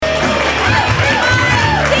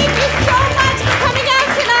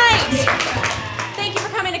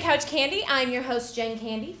I'm your host, Jen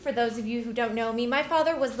Candy. For those of you who don't know me, my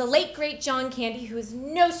father was the late, great John Candy, who is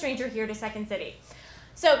no stranger here to Second City.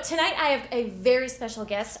 So tonight I have a very special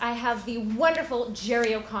guest. I have the wonderful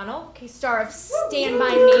Jerry O'Connell, star of Stand By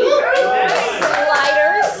Me,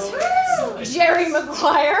 Sliders, Jerry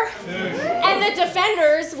Maguire, and The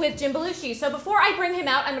Defenders with Jim Belushi. So before I bring him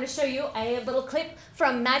out, I'm going to show you a little clip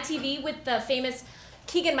from Mad TV with the famous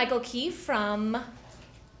Keegan-Michael Key from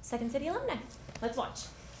Second City alumni. Let's watch.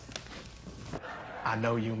 I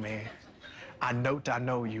know you, man. I know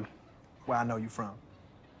you. Where I know you from?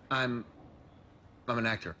 I'm an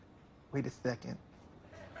actor. Wait a second.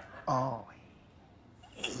 Oh,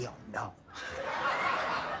 hell no.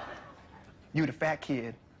 You the fat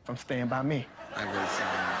kid from Stand By Me. I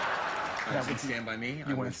was in Stand By Me.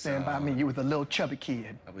 You were in Stand By Me. You was a little chubby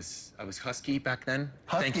kid. I was husky back then.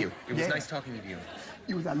 Husky? Thank you. It was Yeah. nice talking to you.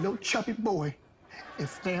 You was a little chubby boy in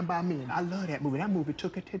Stand By Me, and I love that movie. That movie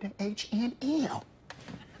took it to the H&L.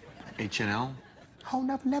 H&L? Whole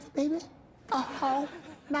nother level, baby. A whole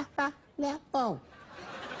nother level.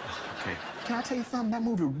 Okay. Can I tell you something? That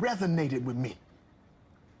movie resonated with me.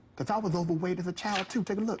 Because I was overweight as a child, too.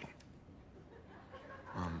 Take a look.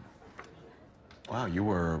 Wow, you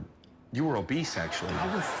were obese, actually.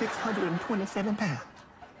 I was 627 pounds.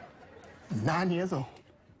 9 years old.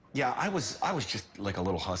 Yeah, I was just like a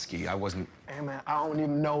little husky. I wasn't. Hey, man, I don't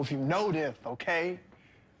even know if you know this, okay?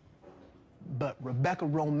 But Rebecca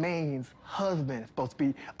Romaine's husband is supposed to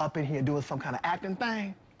be up in here doing some kind of acting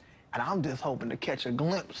thing. And I'm just hoping to catch a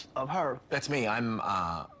glimpse of her. That's me. I'm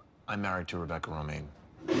married to Rebecca Romaine.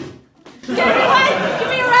 Everyone, give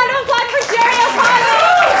me a round of applause for Jerry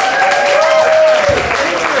O'Connell!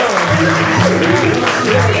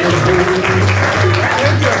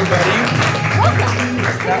 Thank you, everybody. Welcome.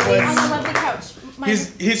 That was- on the lovely couch.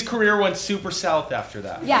 His career went super south after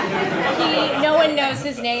that. Yeah, no one knows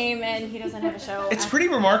his name, and he doesn't have a show. It's pretty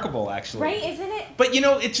remarkable, actually. Right, isn't it? But you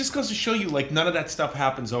know, it just goes to show you, like, none of that stuff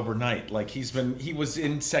happens overnight. Like, he was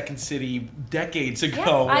in Second City decades Yes,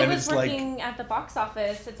 ago, I and was it's like, working at the box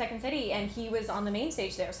office at Second City, and he was on the main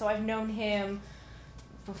stage there. So I've known him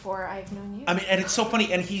before I've known you. I mean, and it's so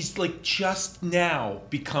funny, and he's like just now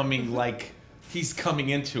becoming like. He's coming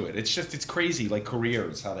into it. It's crazy, like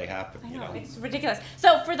careers, how they happen. I You know, know. it's ridiculous.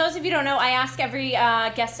 So for those of you who don't know, I ask every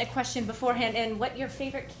guest a question beforehand, and what your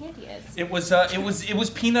favorite candy is. It was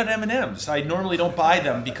peanut M&Ms. I normally don't buy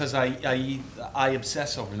them because I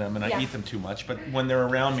obsess over them and I Yeah. eat them too much. But when they're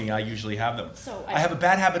around me, I usually have them. So I have a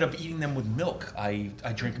bad habit of eating them with milk. I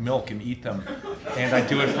drink milk and eat them, and I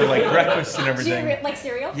do it for like breakfast and Do everything. you like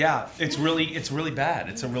cereal? Yeah, it's really bad.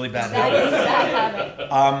 It's a really bad That habit. is a bad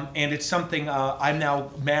habit. And it's something, I'm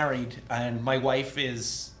now married, and my wife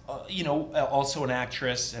is, also an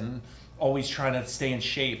actress and always trying to stay in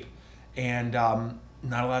shape, and not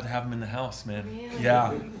allowed to have them in the house, man. Really?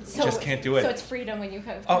 Yeah, So, just can't do it. So it's freedom when you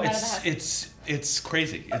have Oh, come out of the house. it's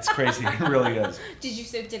crazy. It's crazy. It really is.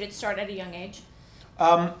 Did it start at a young age?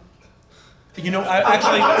 I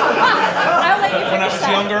actually, I'll let you when I finish was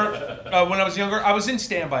that. younger, I was in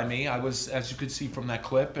Stand By Me. I was, as you could see from that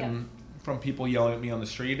clip, and from people yelling at me on the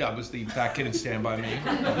street, I was the fat kid in Stand By Me. It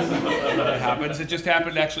happens. It just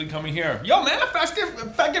happened actually coming here. Yo, man, fat kid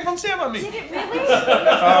from Stand By Me. Did it really?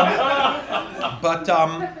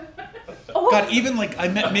 God, even like I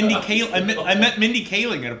met Mindy Kaling. I met Mindy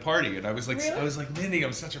Kaling at a party, and I was like, Really? Mindy,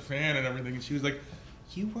 I'm such a fan and everything, and she was like,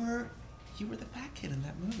 you were the fat kid in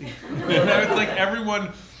that movie. And I was like,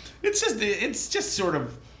 everyone. It's just sort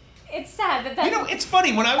of. It's sad that that's... It's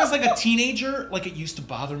funny. When I was like a teenager, like it used to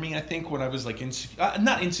bother me, I think, when I was like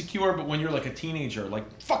not insecure, but when you're like a teenager,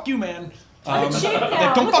 like, fuck you, man. I'm a chick now.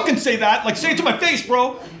 Like, don't fucking say that. Like, say it to my face,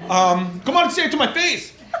 bro. Come on and say it to my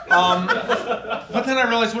face. But then I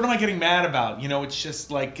realized, what am I getting mad about? It's just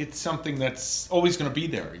like, it's something that's always going to be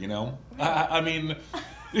there, I mean,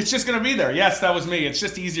 it's just going to be there. Yes, that was me. It's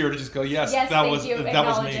just easier to just go, yes, that was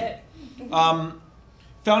me. It.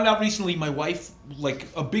 Found out recently my wife, like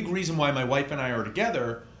a big reason why my wife and I are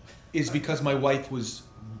together is because my wife was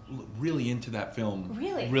really into that film.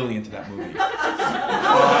 Really? Really into that movie. You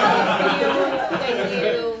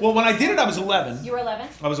Well, when I did it, I was 11. were 11?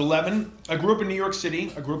 I was 11. I grew up in New York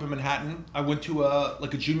City. I grew up in Manhattan. I went to a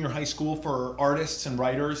junior high school for artists and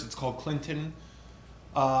writers. It's called Clinton.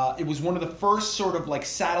 It was one of the first sort of like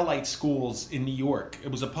satellite schools in New York.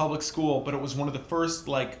 It was a public school, but it was one of the first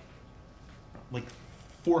like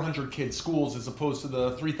 400 kid schools as opposed to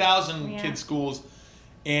the 3,000 kid schools.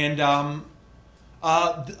 And a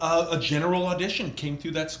general audition came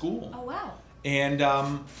through that school. Oh, wow. And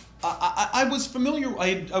I was familiar.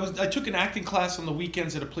 I took an acting class on the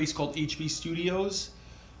weekends at a place called HB Studios.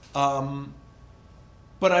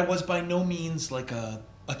 but I was by no means like a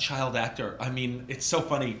child actor. I mean, it's so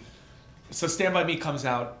funny. So Stand By Me comes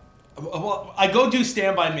out. Well, I go do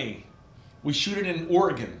Stand By Me. We shoot it in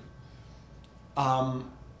Oregon.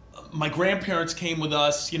 My grandparents came with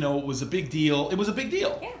us. You know, it was a big deal. It was a big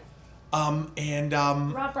deal. Yeah. Rob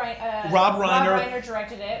Reiner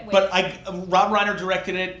directed it. Rob Reiner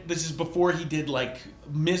directed it. This is before he did like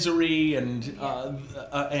Misery and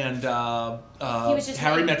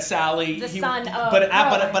Harry Met Sally. The son of.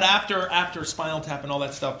 But after Spinal Tap and all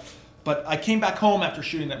that stuff. But I came back home after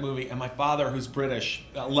shooting that movie, and my father, who's British,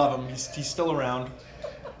 love him. He's still around.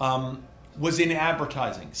 Was in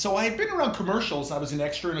advertising. So I had been around commercials. I was an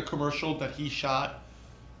extra in a commercial that he shot.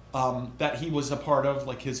 That he was a part of,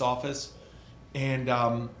 like his office, and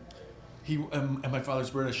and my father's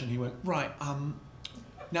British, and he went, right,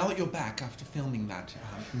 now that you're back after filming that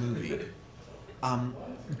movie,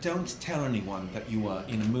 don't tell anyone that you were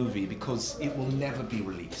in a movie because it will never be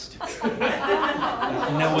released.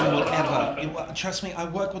 No one will ever. Trust me, I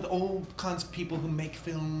work with all kinds of people who make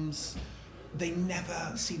films. They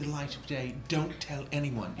never see the light of day. Don't tell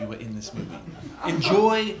anyone you were in this movie.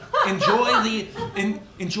 Enjoy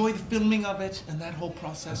the filming of it and that whole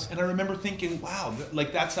process. And I remember thinking, wow,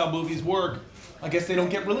 like that's how movies work. I guess they don't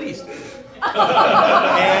get released.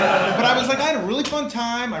 But I was like, I had a really fun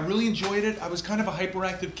time. I really enjoyed it. I was kind of a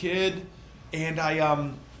hyperactive kid, and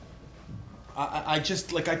I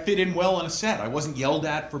just like I fit in well on a set. I wasn't yelled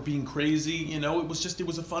at for being crazy, you know. It was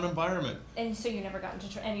a fun environment. And so you never got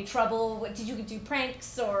into any trouble? What, did you do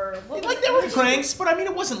pranks or? There were pranks, but I mean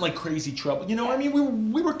it wasn't like crazy trouble. You know, yeah. I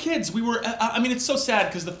mean we were kids. We were. I mean it's so sad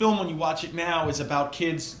because the film when you watch it now is about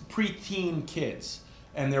kids, preteen kids,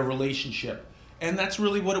 and their relationship, and that's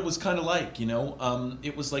really what it was kind of like. You know,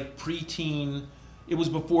 it was like preteen. It was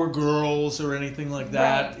before girls or anything like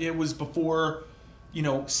that. Right. It was before. You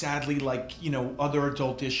know, sadly, like, you know, other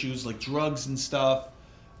adult issues like drugs and stuff,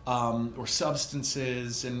 or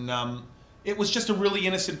substances, and it was just a really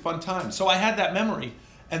innocent, fun time. So I had that memory.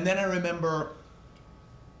 And then I remember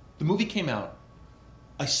the movie came out.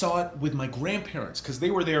 I saw it with my grandparents because they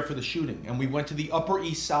were there for the shooting. And we went to the Upper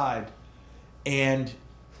East Side. And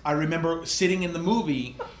I remember sitting in the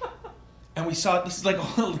movie and we saw it. This is like,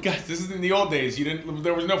 oh, guys, this is in the old days.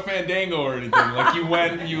 There was no Fandango or anything. Like you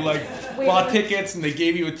went and you like bought tickets and they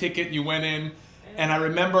gave you a ticket and you went in. And I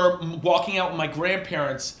remember walking out with my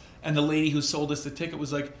grandparents and the lady who sold us the ticket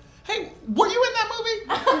was like, hey, were you in that movie?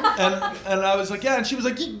 and I was like, yeah. And she was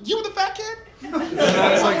like, you were the fat kid? And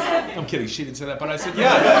I was like, I'm kidding. She didn't say that, but I said,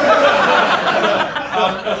 yeah.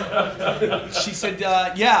 She said,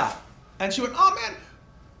 yeah. And she went, oh man,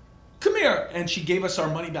 come here. And she gave us our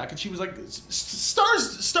money back. And she was like,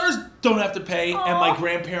 stars don't have to pay. Aww. And my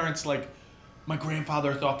grandparents, like, my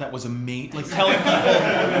grandfather thought that was amazing. Like telling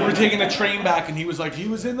people we were taking the train back and he was like, he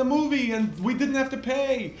was in the movie and we didn't have to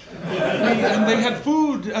pay. And they had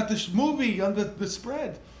food at the movie on the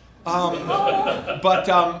spread.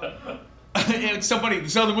 It's so funny.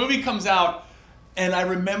 So the movie comes out and I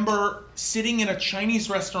remember sitting in a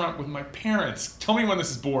Chinese restaurant with my parents. Tell me when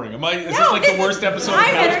this is boring. Is this like the worst episode of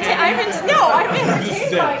Couch Candy? I'm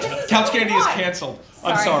entertained by it. Couch Candy is canceled.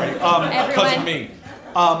 I'm sorry. Because of me.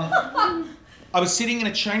 I was sitting in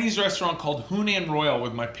a Chinese restaurant called Hunan Royal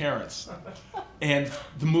with my parents. And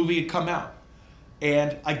the movie had come out.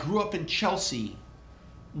 And I grew up in Chelsea,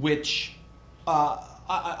 which,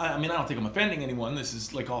 I mean, I don't think I'm offending anyone. This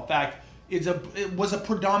is like all fact. It was a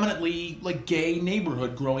predominantly like gay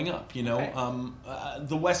neighborhood growing up, you know. Okay.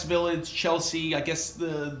 The West Village, Chelsea, I guess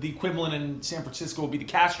the equivalent in San Francisco would be the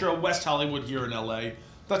Castro, West Hollywood here in LA.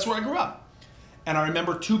 That's where I grew up. And I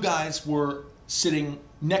remember two guys were sitting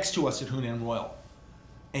next to us at Hunan Royal.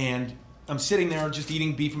 And I'm sitting there just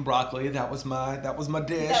eating beef and broccoli. That was my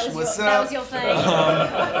dish. That was your thing.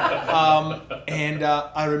 And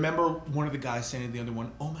I remember one of the guys saying to the other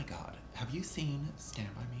one, "Oh my God, have you seen Stand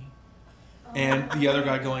By Me?" And the other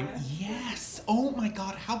guy going, "Yes. Oh my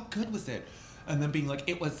God, how good was it?" And then being like,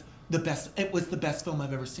 "It was the best film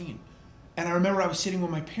I've ever seen." And I remember I was sitting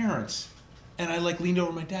with my parents, and I like leaned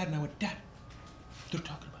over my dad and I went, "Dad, they're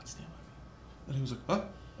talking about Stand By Me." And he was like, "Huh?"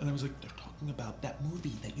 And I was like, "They're talking about that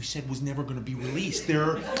movie that you said was never going to be released.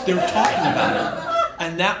 They're talking about it."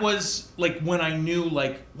 And that was like when I knew,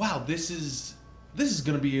 like, wow, this is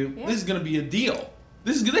going to be a deal.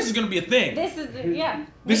 This is going to be a thing. This is going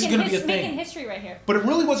to be a thing. Making history right here. But it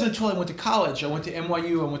really wasn't until I went to college. I went to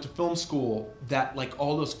NYU. I went to film school. That like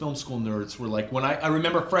all those film school nerds were like, when I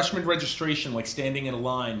remember freshman registration, like standing in a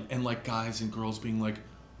line and like guys and girls being like,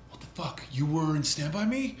 "What the fuck? You were in Stand By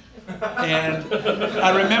Me?" And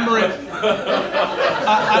I remember it.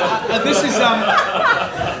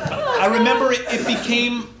 I remember it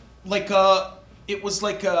became like it was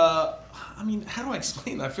like I mean, how do I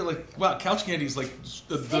explain that? I feel like, wow, couch candy is like it's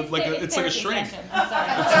like a shrink. I'm sorry.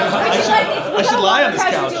 I should lie on this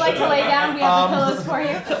couch. Would you like to lay down? We have the pillows for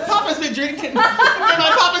you. Papa's been drinking, and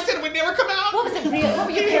my papa said it would never come out. What was it real? What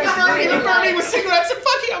were your parents He really burned me like? with cigarettes and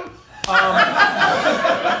fuck him.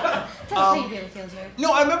 Tell us how you really feel, Jared.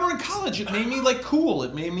 No, I remember in college it made me like cool.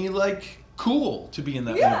 It made me like cool to be in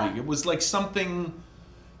that movie. It was like something,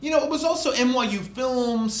 it was also NYU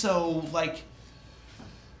film, so like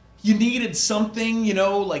you needed something,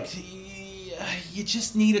 like you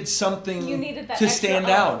just needed something You needed that to extra stand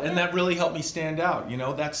oomph. out, and that really helped me stand out.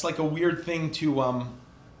 That's like a weird thing to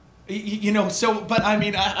so, but I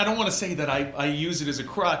mean, I don't want to say that I use it as a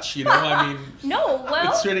crutch, I mean, No,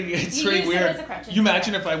 well, it's really you use weird. it as a crutch. You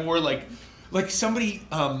imagine if I wore like somebody,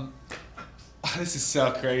 this is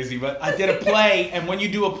so crazy, but I did a play, and when you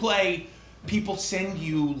do a play, people send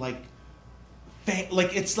you like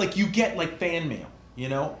it's like you get like fan mail,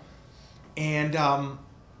 and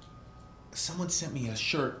someone sent me a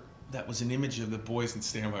shirt that was an image of the boys in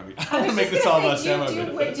Stand By Me. I don't want to make this all about Stand By Me.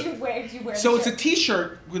 Do you wear So the it's a shirt?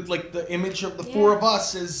 T-shirt with like the image of the four of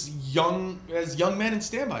us as young men in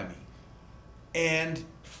Stand By Me, and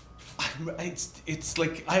it's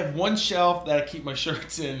like I have one shelf that I keep my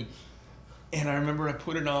shirts in, and I remember I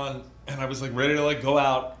put it on and I was like ready to like go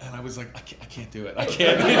out, and I was like I can't do it. I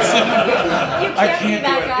can't. I can't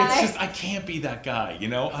do it. It's just I can't be that guy.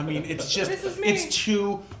 I mean, it's just This is me. it's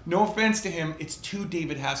too. No offense to him, it's too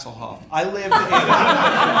David Hasselhoff. I live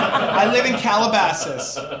in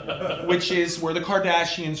Calabasas, which is where the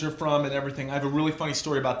Kardashians are from and everything. I have a really funny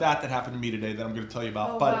story about that happened to me today that I'm going to tell you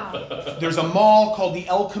about. Wow. There's a mall called the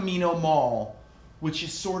El Camino Mall, which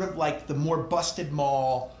is sort of like the more busted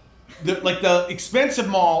mall. The expensive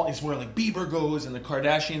mall is where like Bieber goes and the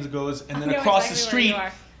Kardashians goes, and then I know across the exactly street where you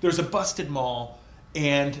are. there's a busted mall,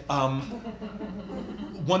 and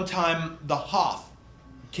one time the Hoff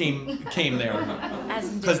came there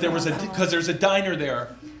because there's a diner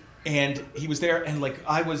there, and he was there, and like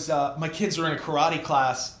I was my kids are in a karate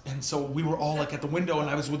class, and so we were all like at the window, and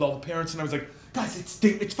I was with all the parents, and I was like, guys,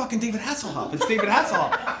 it's fucking David Hasselhoff. It's David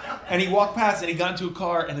Hasselhoff. And he walked past and he got into a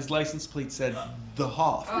car and his license plate said The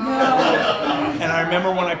Hoff. Oh. And I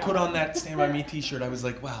remember when I put on that Stand By Me t-shirt, I was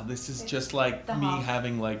like, wow, this is just like The me Hoff.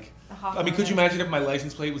 having like, Hoff I mean, could you moment. imagine if my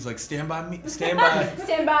license plate was like Stand By Me, Stand By,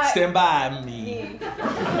 Stand by. Me.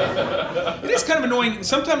 It is kind of annoying.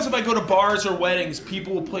 Sometimes if I go to bars or weddings,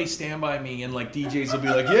 people will play Stand By Me and like DJs will be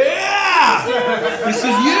like, yeah, this is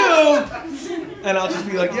you. And I'll just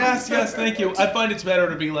be like, yes, thank you. I find it's better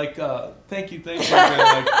to be like, thank you. Like,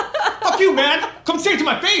 fuck you, man. Come say it to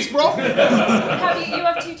my face, bro. You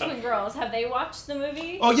have two twin girls. Have they watched the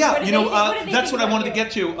movie? Oh, yeah. What did they That's think what I about wanted to you?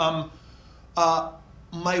 get to.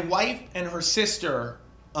 My wife and her sister,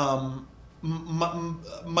 my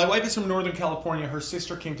wife is from Northern California. Her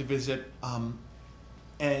sister came to visit,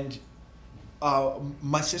 and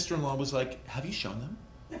my sister-in-law was like, have you shown them?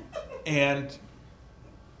 And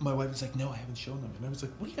my wife was like, no, I haven't shown them. And I was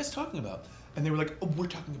like, what are you guys talking about? And they were like, oh, we're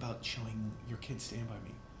talking about showing your kids Stand By Me.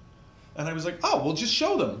 And I was like, oh, well, just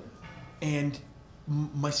show them. And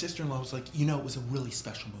my sister-in-law was like, it was a really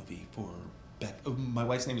special movie for Becca. My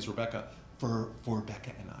wife's name is Rebecca, for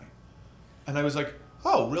Becca and I. And I was like,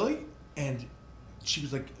 oh, really? And she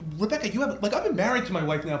was like, Rebecca, you haven't, like, I've been married to my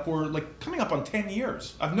wife now for, like, coming up on 10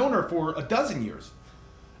 years. I've known her for a dozen years.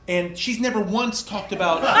 And she's never once talked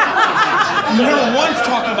about, like,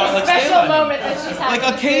 Special Stand By Me. moment that she's having.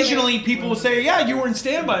 Like, occasionally people will say, yeah, you were in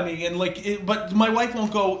Stand By Me. And, like, but my wife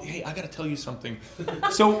won't go, hey, I got to tell you something.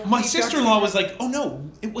 So my sister-in-law was like, oh, no,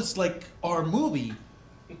 it was, like, our movie.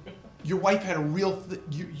 Your wife had a real,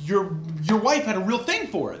 your wife had a real thing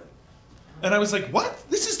for it. And I was like, what?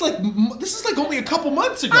 This is like only a couple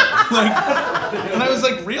months ago. And I was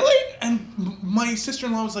like, really? And my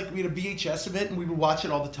sister-in-law was like, we had a VHS of it and we would watch it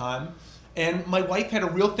all the time. And my wife had a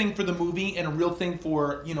real thing for the movie and a real thing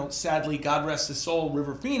for, sadly, God rest his soul,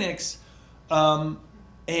 River Phoenix.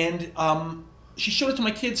 She showed it to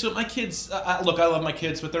my kids. So my kids, look, I love my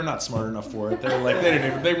kids, but they're not smart enough for it. They're like,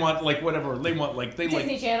 they want like whatever. They want like,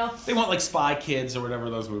 Disney Channel. They want like Spy Kids or whatever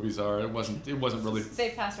those movies are. It wasn't really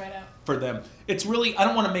They pass right out. for them. It's really, I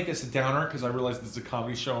don't want to make this a downer because I realize this is a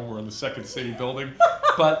comedy show and we're in the Second City building.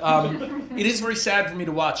 But it is very sad for me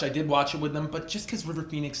to watch. I did watch it with them, but just because River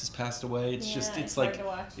Phoenix has passed away, it's hard like, to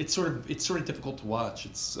watch. it's sort of difficult to watch.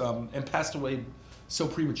 It's and passed away so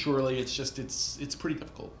prematurely. It's pretty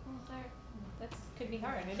difficult. That could be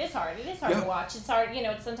hard. It is hard. It is hard Yeah. to watch. It's hard.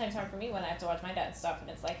 It's sometimes hard for me when I have to watch my dad's stuff,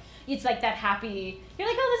 and it's like that happy. You're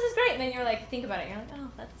like, oh, this is great, and then you're like, think about it. You're like, oh,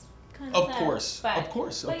 that's kind of Of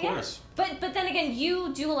course. But then again,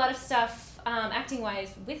 you do a lot of stuff acting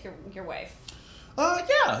wise with your wife.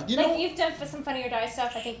 Yeah, you know. You've done some Funny or Die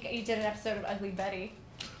stuff. I think you did an episode of Ugly Betty.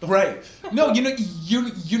 Right. No,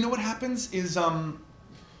 you know what happens is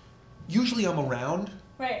usually I'm around.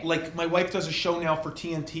 Right. Like my wife does a show now for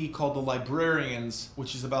TNT called The Librarians,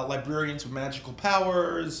 which is about librarians with magical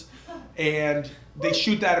powers, and they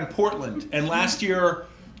shoot that in Portland. And last year,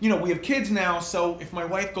 we have kids now, so if my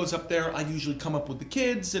wife goes up there, I usually come up with the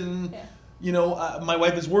kids, and my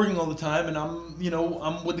wife is working all the time, and I'm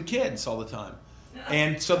with the kids all the time.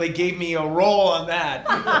 And so they gave me a role on that,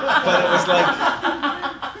 but it was like,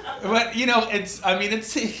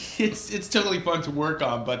 it's totally fun to work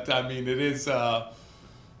on, but I mean, it is.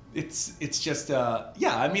 It's just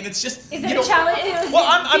it's just. Is it a challenge? Well,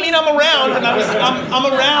 I'm around, and I'm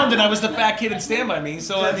around, and I was the fat kid in Stand By Me,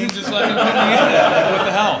 so I mean, just like put me in it. Like, what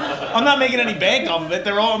the hell? I'm not making any bank off of it.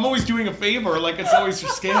 I'm always doing a favor. Like it's always for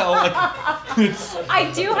scale. Like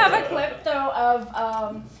I do have a clip though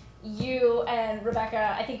of you and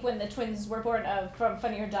Rebecca. I think when the twins were born from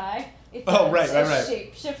Funny or Die. It's right.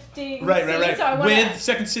 Shape-shifting. Right. So With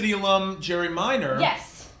Second City alum Jerry Minor.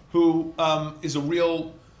 Yes. Who is a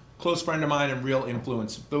real close friend of mine and real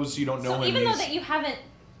influence. Those you don't know him. So even though that you haven't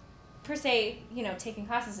per se, taken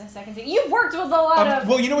classes in Second City, you've worked with a lot of.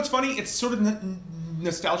 Well, you know what's funny? It's sort of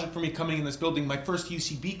nostalgic for me coming in this building. My first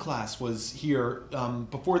UCB class was here.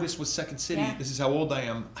 Before this was Second City. Yeah. This is how old I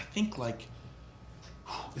am. I think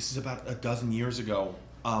this is about a dozen years ago.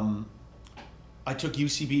 I took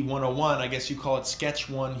UCB 101. I guess you call it Sketch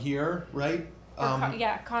 1 here, right?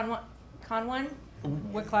 Con 1.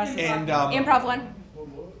 What class is and, that? Improv 1.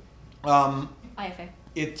 IFA.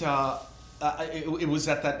 It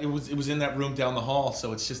was in that room down the hall,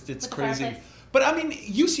 so it's crazy. But I mean,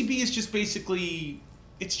 UCB is just basically,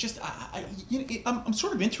 it's just I'm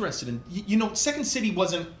sort of interested in Second City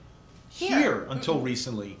wasn't here until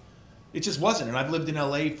recently. It just wasn't, and I've lived in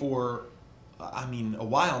LA for a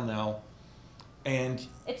while now. And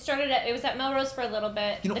it was at Melrose for a little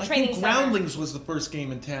bit. I think Groundlings was the first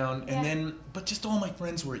game in town, and then, but just all my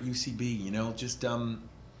friends were at UCB,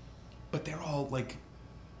 but they're all like,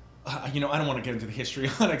 I don't want to get into the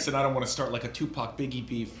histrionics, and I don't want to start like a Tupac Biggie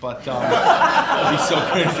beef, but that'd be so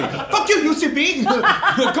crazy. Fuck you, UCB!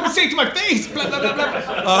 Come and say it to my face! Blah, blah, blah, blah.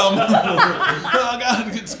 Oh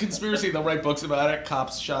God, it's a conspiracy. They'll write books about it.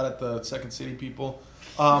 Cops shot at the Second City people.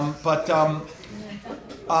 All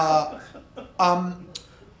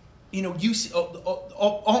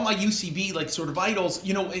my UCB like sort of idols.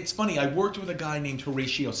 It's funny. I worked with a guy named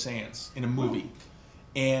Horatio Sanz in a movie,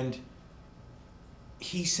 and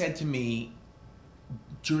he said to me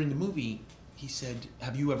during the movie, he said,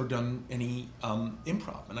 "Have you ever done any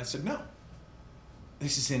improv?" And I said, "No."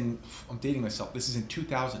 I'm dating myself. This is in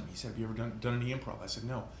 2000. He said, "Have you ever done any improv?" I said,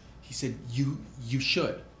 "No." He said, "You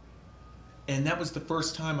should." And that was the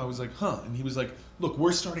first time I was like, huh. And he was like, "Look,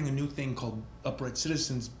 we're starting a new thing called Upright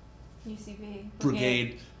Citizens UCB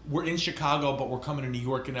Brigade. We're in Chicago, but we're coming to New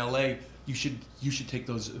York and LA. You should take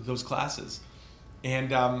those classes."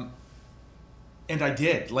 And I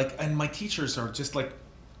did. And my teachers are just like,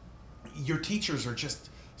 your teachers are just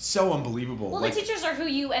so unbelievable. Well, the teachers are who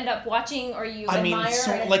you end up watching or you admire.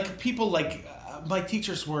 People like. My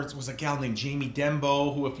teachers was a gal named Jamie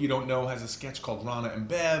Dembo, who, if you don't know, has a sketch called Rana and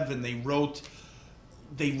Bev, and they write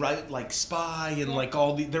like Spy and like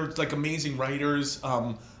they're like amazing writers.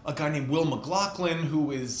 A guy named Will McLaughlin, who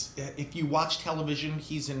is, if you watch television,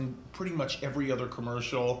 he's in pretty much every other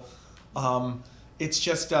commercial. It's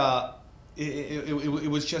just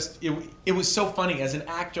it was so funny. As an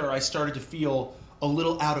actor, I started to feel a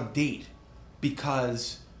little out of date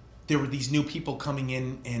because there were these new people coming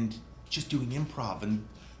in and just doing improv, and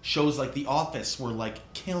shows like The Office were like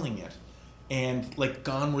killing it, and like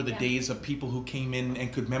gone were the days of people who came in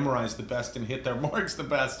and could memorize the best and hit their marks the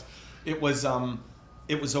best. It was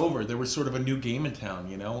over. There was sort of a new game in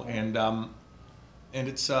town, and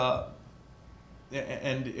it's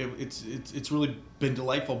really been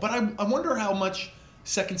delightful. But I wonder how much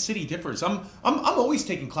Second City differs. I'm always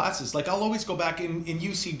taking classes. Like I'll always go back in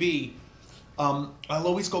UCB. I'll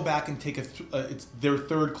always go back and take it's their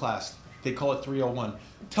third class. They call it 301.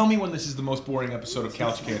 Tell me when this is the most boring episode of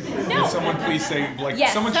Couch Kid. No. Will someone please say, like,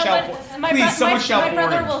 yes, someone shout my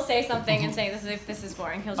brother will say something and say, this is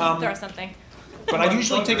boring. He'll just throw something. But I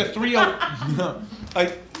usually take a 301.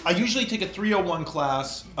 I usually take a 301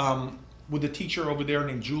 class with a teacher over there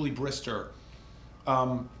named Julie Brister.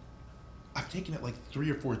 I've taken it like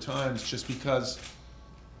 3 or 4 times just because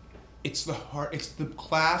it's the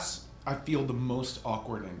class I feel the most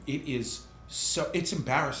awkward in. It is so it's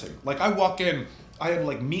embarrassing. Like I walk in, I have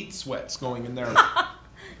like meat sweats going in there.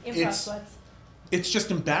 Improv sweats. It's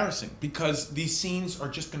just embarrassing because these scenes are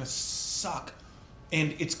just gonna suck,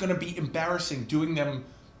 and it's gonna be embarrassing doing them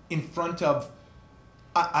in front of.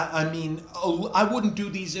 I mean, I wouldn't do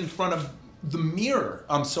these in front of the mirror.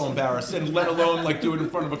 I'm so embarrassed, and let alone like do it in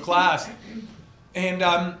front of a class.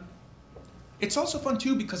 And it's also fun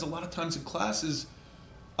too because a lot of times in classes,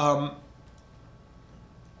 a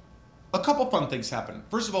couple fun things happen.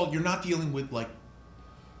 First of all, you're not dealing with like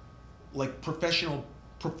professional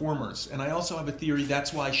performers, and I also have a theory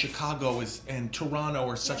that's why Chicago and Toronto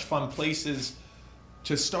are such fun places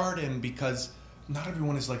to start in, because not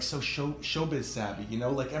everyone is like so showbiz savvy, you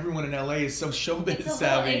know? Like everyone in LA is so showbiz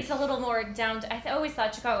savvy. It's a little more down to, I always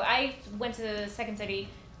thought Chicago, I went to the Second City,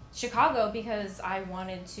 Chicago, because I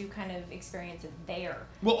wanted to kind of experience it there.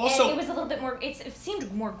 Well, also, and it was a little bit more, it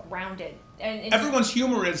seemed more grounded. And everyone's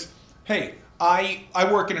humor is, hey, I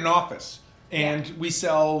work in an office, and we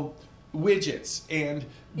sell widgets, and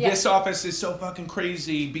this office is so fucking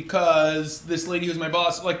crazy because this lady who's my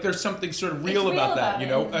boss, like there's something sort of real about that, you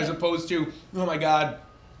know, as opposed to, oh my God,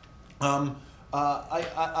 I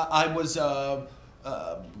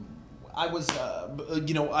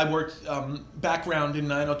worked background in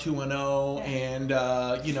 90210, and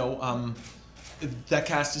you know, that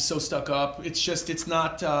cast is so stuck up. It's just, it's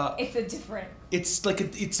not. It's a different. It's like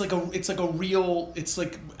a real. It's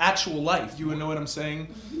like actual life. You know what I'm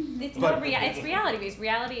saying? It's not it's reality based.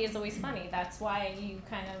 Reality is always funny. That's why you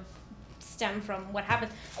kind of stem from what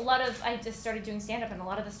happens. I just started doing stand up, and a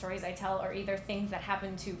lot of the stories I tell are either things that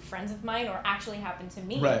happen to friends of mine or actually happen to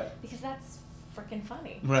me. Right. Because that's freaking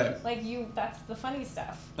funny. Right. Like that's the funny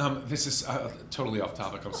stuff. This is totally off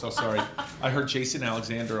topic. I'm so sorry. I heard Jason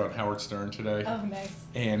Alexander on Howard Stern today. Oh, nice.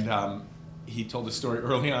 And he told a story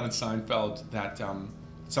early on in Seinfeld that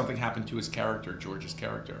something happened to his character, George's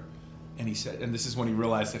character. And he said, and this is when he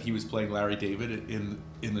realized that he was playing Larry David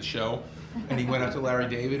in the show. And he went up to Larry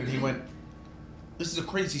David and he went, "This is a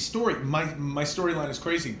crazy story. My storyline is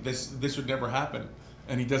crazy. This would never happen."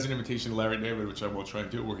 And he does an imitation of Larry David, which I won't try and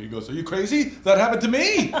do, where he goes, "Are you crazy? That happened to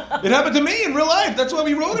me. It happened to me in real life. That's why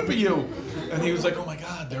we wrote it for you." And he was like, "Oh my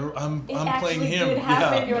God, I'm playing him." It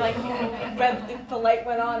happened. You're like, oh, but the light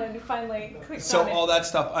went on and it finally clicked So on it. all that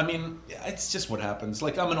stuff. I mean, it's just what happens.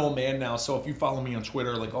 Like I'm an old man now, so if you follow me on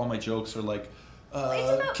Twitter, like all my jokes are like.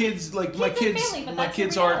 Kids, like my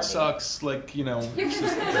kids' art sucks. Like you know. Your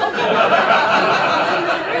kids'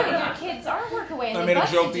 artwork away. I made a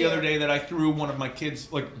joke the other day that I threw one of my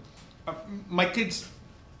kids. Like my kids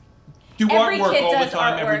do artwork all the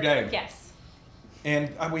time, every day. Yes. And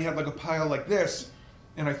we had like a pile like this,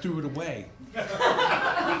 and I threw it away.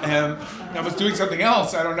 And I was doing something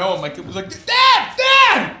else. I don't know. And my kid was like,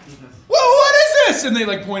 "Dad, whoa, what is this?" And they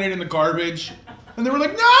like pointed in the garbage. And they were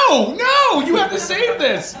like, no, you have to save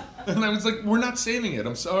this. And I was like, we're not saving it.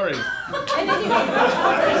 I'm sorry. And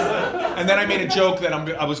then I made a joke that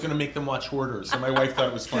I was going to make them watch Hoarders. And my wife thought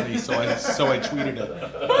it was funny, so I tweeted it.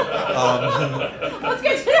 What's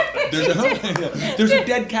good? There's a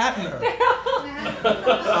dead cat in there.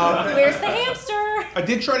 Where's the hamster? I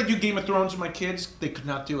did try to do Game of Thrones with my kids. They could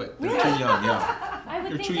not do it. They're too young,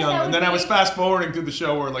 They're too young. And then I was fast forwarding through the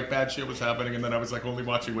show where like bad shit was happening, and then I was like only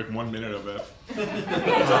watching like 1 minute of it. a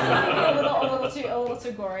little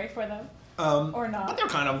too gory for them. Or not. But they're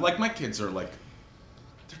kind of like, my kids are like.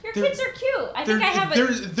 Your kids are cute. I think I have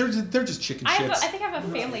they're just chicken shits. I think I have a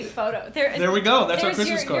family photo. There we go. That's our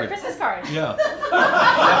Christmas card. Your Christmas card. Yeah.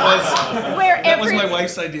 That was my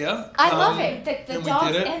wife's idea. I love it. The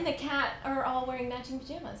dog and the cat are all wearing matching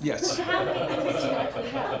pajamas. Yes. So how many animals do you actually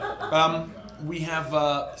have? We have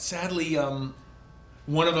sadly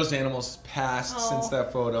one of those animals passed since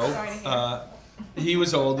that photo. Sorry to hear. He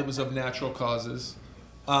was old. It was of natural causes.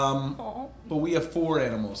 But we have 4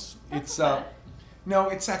 animals. No,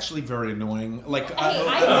 it's actually very annoying. Like I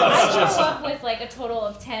grew up with like a total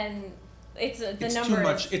of 10. It's too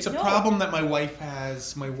much. It's a problem that my wife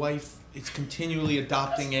has. My wife is continually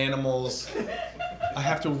adopting animals. I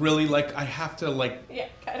have to really Yeah,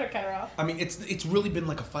 cut her off. I mean, it's really been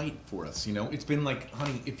like a fight for us, you know. It's been like,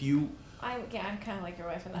 honey, if you. I'm kind of like your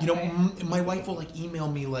wife in that. You know, way. my wife will like email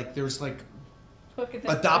me like there's like.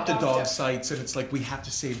 Adopt a dog sites, and it's like we have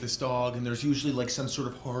to save this dog, and there's usually like some sort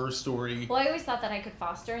of horror story. Well, I always thought that I could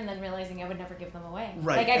foster, and then realizing I would never give them away.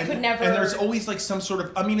 Right. Like I could never. And there's always like some sort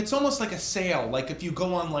of. I mean, it's almost like a sale. Like if you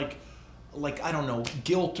go on like I don't know,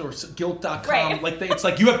 Guilt or Guilt.com. Right. Like it's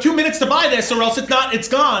like you have 2 minutes to buy this, or else it's gone.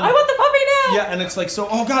 I want the puppy now. Yeah, and it's like so.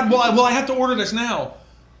 Oh God, well I have to order this now.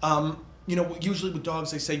 You know, usually with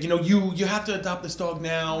dogs they say, you know, you have to adopt this dog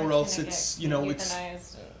now, or else it's it's.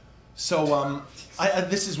 So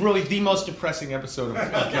this is really the most depressing episode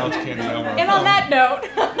of Couch Candy ever. And on that note.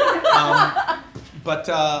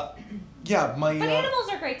 Yeah, my. But animals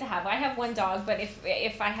are great to have. I have one dog, but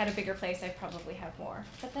if I had a bigger place, I'd probably have more.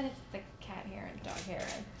 But then it's the cat hair and dog hair.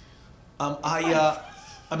 And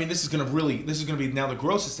I mean, this is gonna be now the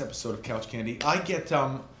grossest episode of Couch Candy. I get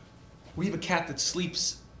we have a cat that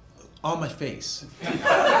sleeps on my face. And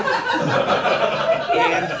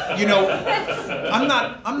you know, I'm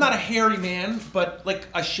not a hairy man, but like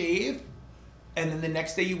I shave, and then the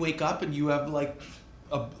next day you wake up and you have like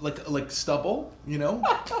stubble, you know.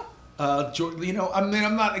 You know, I mean,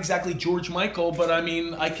 I'm not exactly George Michael, but I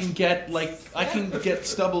mean, I can get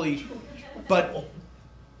stubbly, but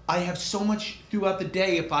I have so much throughout the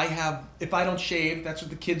day. If I don't shave, that's what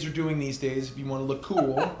the kids are doing these days. If you want to look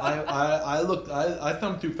cool, I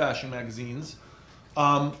thumb through fashion magazines.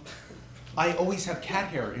 I always have cat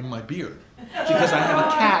hair in my beard because I have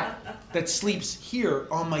a cat that sleeps here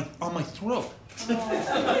on my throat. See,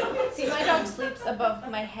 my dog sleeps above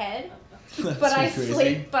my head. That's But I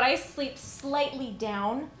crazy. sleep slightly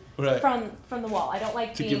down Right. from the wall. I don't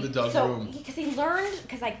like To being, give the dog so, room. Because he learned,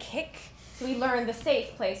 because I kick, so he learned the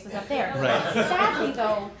safe place was up there. Right. Sadly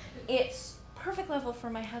though, it's perfect level for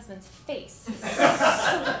my husband's face. So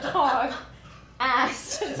the dog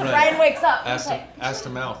asked. So Right. Brian wakes up. Ass he's like, to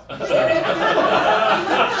mouth.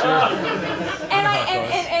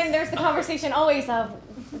 and there's the conversation always of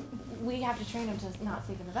we have to train him to not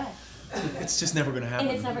sleep in the bed. It's just never gonna happen.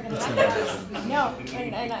 And it's never gonna It's happen. never- No,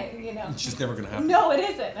 and I, you know. It's just never gonna happen. No, it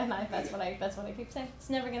isn't, and that's what I keep saying. It's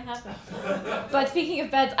never gonna happen. But speaking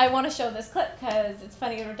of beds, I want to show this clip because it's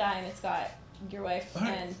Funny or Die, and it's got your wife All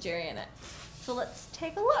right. and Jerry in it. So let's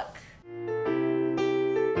take a look.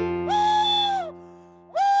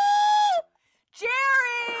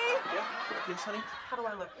 Jerry! Yeah. Yes, honey. How do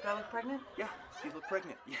I look? Do I look pregnant? Yeah. You look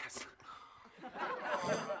pregnant. Yes.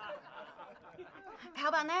 How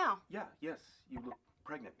about now? Yeah. Yes. You look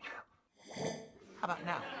pregnant. How about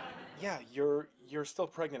now? Yeah. You're still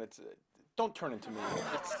pregnant. It's don't turn into me.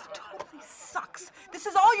 This totally sucks. This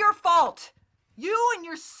is all your fault. You and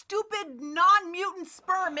your stupid non-mutant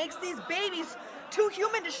sperm makes these babies too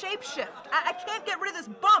human to shapeshift. I can't get rid of this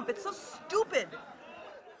bump. It's so stupid.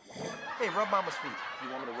 Hey, rub Mama's feet. You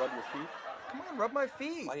want me to rub your feet? Come on, rub my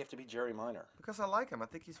feet. Why do you have to be Jerry Minor? Because I like him. I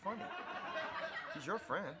think he's funny. He's your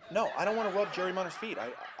friend. No, I don't want to rub Jerry Minor's feet.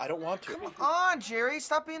 I don't want to. Come on, Jerry.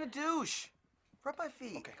 Stop being a douche. Rub my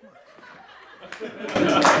feet. Okay, come on.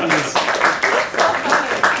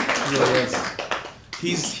 He really is.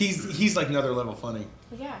 He's like another level funny.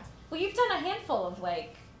 Yeah. Well, you've done a handful of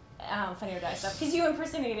like Funny or Die stuff because you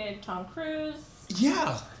impersonated Tom Cruise.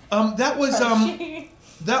 Yeah. That was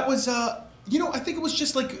you know, I think it was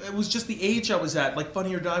just the age I was at. Like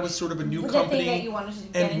Funny or Die was sort of a new The company. thing that you wanted to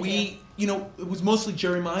get and into. you know, it was mostly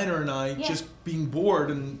Jerry Minor and I Yeah. just being bored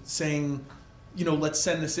and saying, you know, let's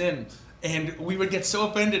send this in. And we would get so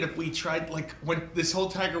offended if we tried, like, when this whole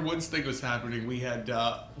Tiger Woods thing was happening, we had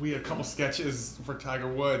a couple sketches for Tiger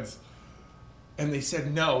Woods, and they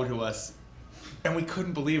said no to us, and we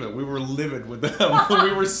couldn't believe it. We were livid with them.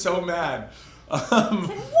 We were so mad.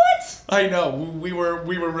 What? I know, we were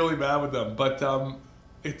really mad with them, but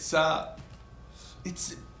it's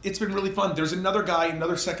been really fun. There's another guy,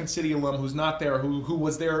 another Second City alum who's not there, who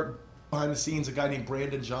was there behind the scenes, a guy named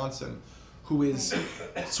Brandon Johnson, who is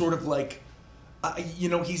sort of like, you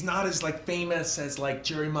know, he's not as like famous as like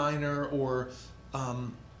Jerry Minor or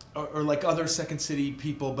like other Second City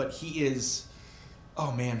people, but he is,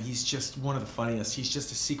 oh man, he's just one of the funniest. He's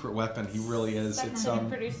just a secret weapon. He really is. Second City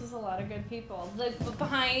produces a lot of good people. The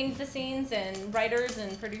behind the scenes and writers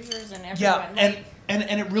and producers and everyone. Yeah, and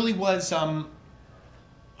it really was. I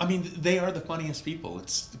mean, they are the funniest people.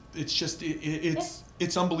 It's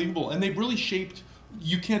it's unbelievable, and they've really shaped.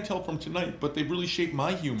 You can't tell from tonight, but they really shaped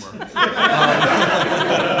my humor.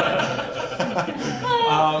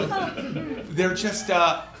 They're just,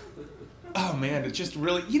 oh man, it's just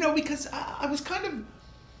really, you know, because I was kind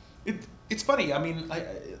of, it's funny. I mean,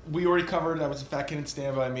 we already covered, I was a fat kid in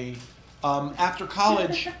Stand By Me. After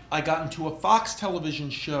college, I got into a Fox television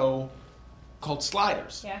show called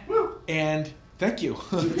Sliders. Yeah. And thank you.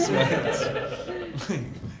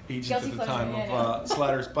 Agent at the time of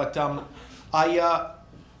Sliders. But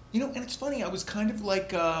you know, and it's funny, I was kind of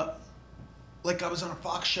like I was on a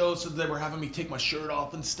Fox show, so they were having me take my shirt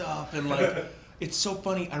off and stuff, and like, it's so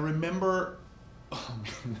funny. I remember, oh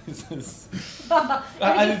man, this is,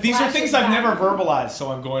 these are things I've never verbalized,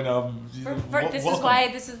 so I'm going to, This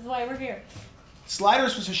is why we're here.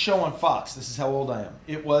 Sliders was a show on Fox. This is how old I am.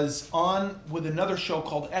 It was on with another show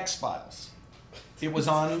called X-Files. It was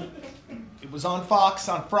on it was on Fox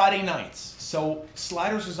on Friday nights. So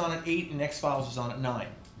Sliders was on at 8 and X-Files was on at 9.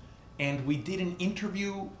 And we did an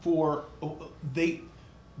interview for, they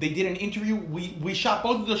did an interview, we shot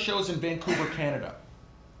both of those shows in Vancouver, Canada.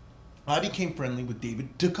 I became friendly with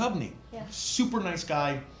David Duchovny. Yeah. Super nice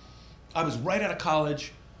guy. I was right out of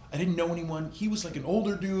college. I didn't know anyone. He was like an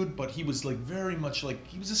older dude, but he was like very much like,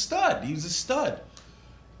 he was a stud. He was a stud.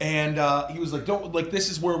 And he was like, "Don't like. This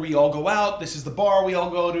is where we all go out. This is the bar we all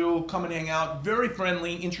go to. Come and hang out." Very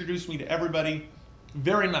friendly. Introduced me to everybody.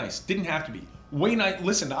 Very nice. Didn't have to be. Way nice.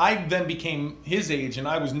 Listen, I then became his age, and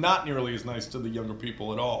I was not nearly as nice to the younger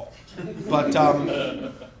people at all. But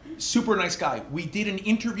super nice guy. We did an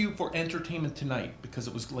interview for Entertainment Tonight because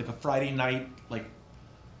it was like a Friday night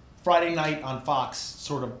on Fox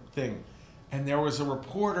sort of thing, and there was a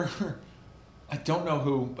reporter. I don't know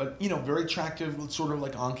who, but very attractive, sort of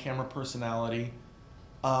like on-camera personality,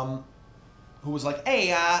 who was like,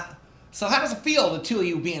 "Hey, so how does it feel, the two of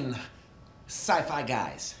you being sci-fi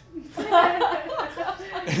guys?"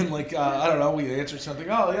 And like, I don't know, we answered something.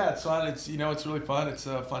 "Oh yeah, it's fun. It's it's really fun. It's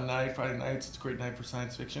a fun night, Friday nights. It's a great night for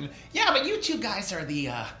science fiction." "Yeah, but you two guys are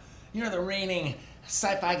the reigning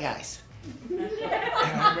sci-fi guys." And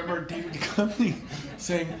I remember David Duchovny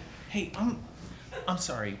saying, "Hey, I'm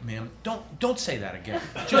sorry, ma'am. Don't say that again.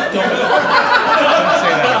 Just don't say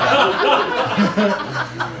that again."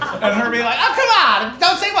 And her being like, "Oh, come on!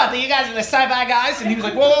 Don't say what? That you guys are the sci-fi guys?" And he was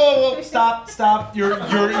like, "Whoa! Stop!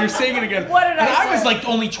 You're saying it again." What did I say? I was like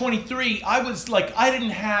only 23. I was like,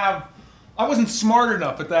 I wasn't smart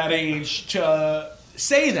enough at that age to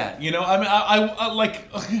say that, I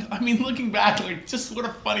mean, looking back, like, just what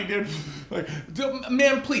a funny dude. Like,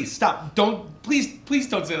 "Man, please stop. Please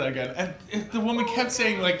don't say that again." And the woman kept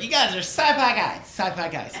saying, like, "You guys are sci-fi guys. So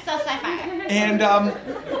sci-fi. And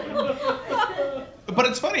but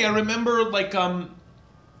it's funny. I remember like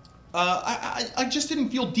I just didn't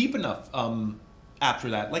feel deep enough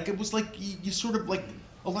after that. Like it was like you sort of like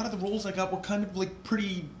a lot of the roles I got were kind of like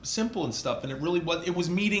pretty simple and stuff, and it was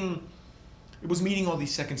meeting all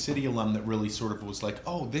these Second City alum that really sort of was like,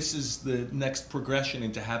 "Oh, this is the next progression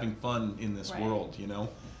into having fun in this world,"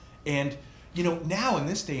 And now in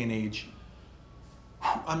this day and age,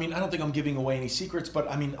 I mean, I don't think I'm giving away any secrets,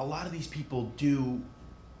 but I mean, a lot of these people do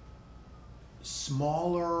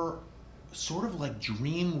smaller, sort of like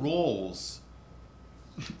dream roles.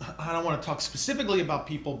 I don't want to talk specifically about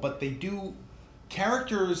people, but they do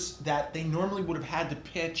characters that they normally would have had to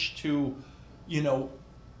pitch to,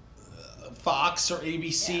 Fox or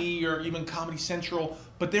ABC or even Comedy Central,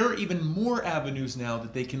 but there are even more avenues now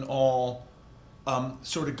that they can all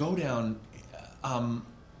sort of go down, and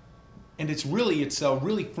it's a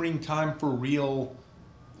really freeing time for real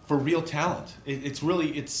talent. It's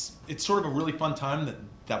sort of a really fun time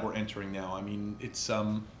that we're entering now. I mean, it's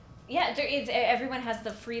Yeah, everyone has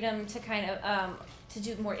the freedom to kind of to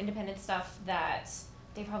do more independent stuff that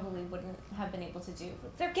they probably wouldn't have been able to do.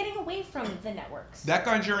 They're getting away from the networks. That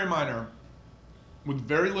guy Jerry Minor, with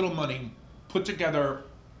very little money, put together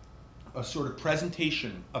a sort of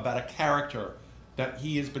presentation about a character that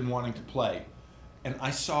he has been wanting to play. And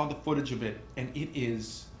I saw the footage of it, and it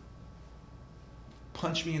is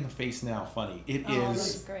punch me in the face now funny. It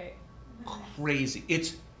is great. Crazy.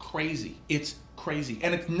 It's crazy. It's crazy.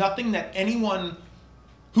 And it's nothing that anyone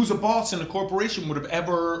who's a boss in a corporation would have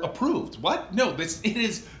ever approved. What? No, it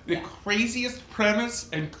is the craziest premise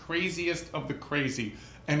and craziest of the crazy.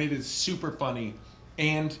 And it is super funny.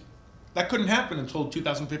 And that couldn't happen until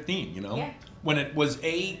 2015, when it was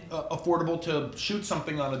affordable to shoot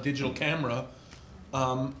something on a digital camera,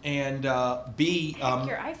 and B,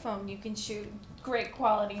 your iPhone, you can shoot great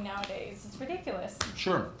quality nowadays. It's ridiculous.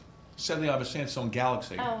 Sure. Sadly, I have a Samsung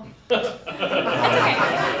Galaxy. Oh, that's okay.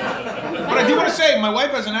 But I do want to say, my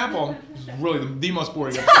wife has an Apple. This is really the most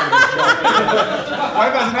boring episode of the show. My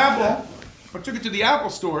wife has an Apple. I took it to the Apple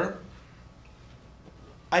store.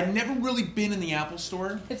 I'd never really been in the Apple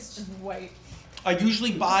store. It's just white. I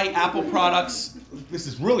usually buy Apple products. This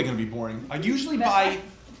is really going to be boring. I usually buy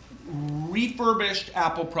refurbished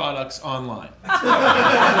Apple products online.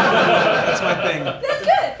 That's my thing. That's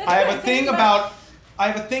good. I have a thing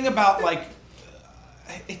about like,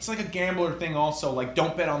 it's like a gambler thing also. Like,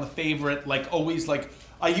 don't bet on the favorite. Like, always like,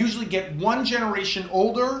 I usually get one generation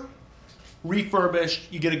older,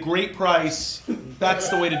 refurbished. You get a great price. That's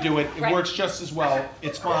the way to do it. It works just as well.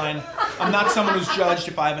 It's fine. I'm not someone who's judged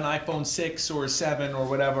if I have an iPhone 6 or a 7 or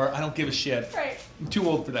whatever. I don't give a shit. Right. I'm too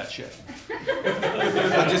old for that shit.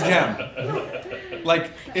 I just am. Like,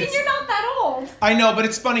 And you're not that old. I know, but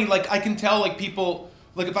it's funny. Like, I can tell, like, people,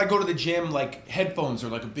 like, if I go to the gym, like, headphones are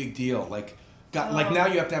like a big deal. Like, got like now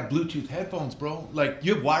you have to have Bluetooth headphones, bro. Like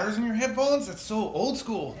you have wires in your headphones. That's so old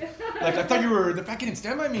school. Like I thought you were the fat kid in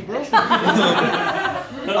Stand By Me, bro. I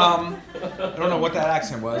don't know what that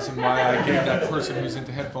accent was and why I gave that person who's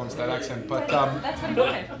into headphones that accent, but That's what he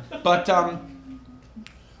wanted. but I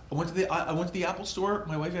went to the Apple store.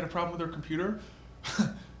 My wife had a problem with her computer.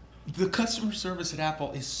 The customer service at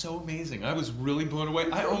Apple is so amazing. I was really blown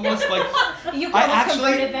away. I almost like. You I almost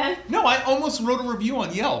actually converted then? no. I almost wrote a review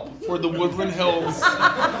on Yelp for the Woodland Hills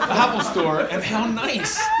Apple store and how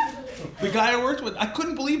nice the guy I worked with. I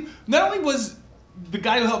couldn't believe. Not only was the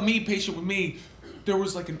guy who helped me patient with me, there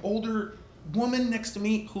was like an older woman next to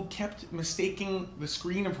me who kept mistaking the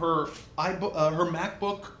screen of her her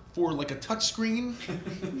MacBook for like a touch screen,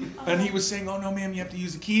 and he was saying, "Oh no, ma'am, you have to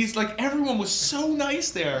use the keys." Like everyone was so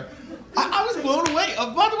nice there. I was blown away.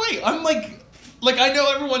 By the way, I'm like I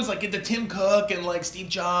know everyone's like into Tim Cook and like Steve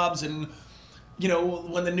Jobs, and you know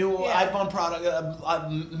when the new iPhone product,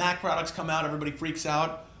 Mac products come out, everybody freaks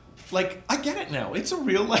out. Like I get it now. It's a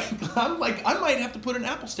real I'm like I might have to put an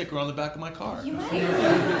Apple sticker on the back of my car. You might.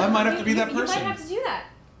 I might have to be that person. You might have to do that.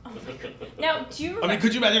 Now, do you remember? I mean,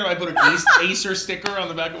 could you imagine if I put an Acer sticker on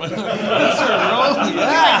the back of my Acer, bro?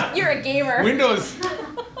 Yeah. You're a gamer. Windows. Aw.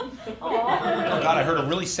 Oh God, I heard a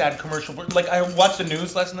really sad commercial. Like I watched the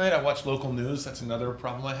news last night. I watched local news. That's another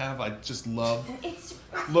problem I have. I just love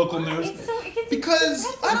local news because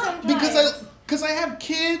I have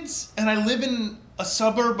kids and I live in a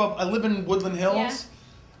suburb of I live in Woodland Hills. Yeah.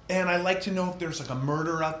 And I like to know if there's like a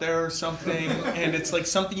murder out there or something, and it's like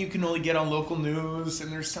something you can only get on local news,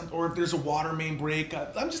 and or if there's a water main break.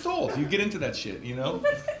 I'm just old. You get into that shit, you know.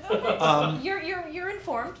 You're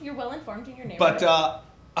informed. You're well informed in your neighborhood. But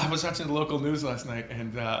I was watching the local news last night,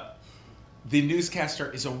 and the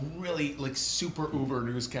newscaster is a really like super uber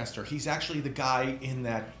newscaster. He's actually the guy in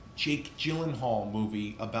that Jake Gyllenhaal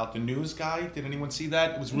movie about the news guy. Did anyone see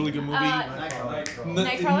that? It was a really good movie.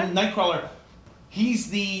 Nightcrawler. Nightcrawler. He's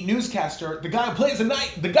the newscaster. The guy who plays the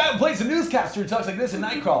newscaster who talks like this in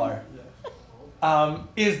Nightcrawler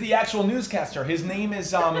is the actual newscaster. His name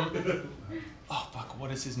is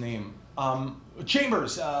what is his name?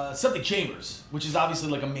 Chambers, something Chambers, which is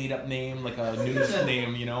obviously like a made-up name, like a news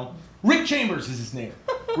name, you know. Rick Chambers is his name.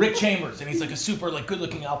 Rick Chambers, and he's like a super like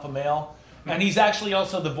good-looking alpha male. And he's actually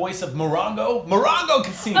also the voice of Morongo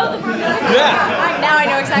Casino. Oh, the Morongo. Yeah. Now I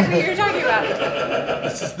know exactly what you're talking about.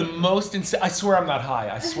 This is the most insane. I swear I'm not high.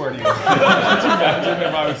 I swear to you. Could you imagine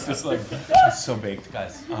if I was just like, I'm so baked,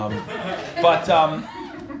 guys.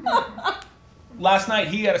 Last night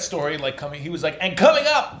he had a story like coming. He was like, and coming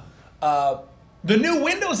up, the new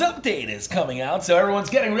Windows update is coming out, so everyone's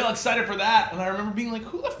getting real excited for that. And I remember being like,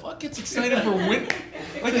 who the fuck gets excited for Windows?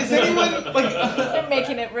 Like, is anyone like? They're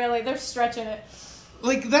making it really. They're stretching it.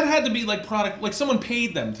 Like that had to be like product. Like someone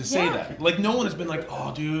paid them to say that. Like no one has been like,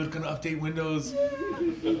 oh, dude, gonna update Windows. No,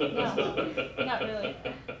 not really.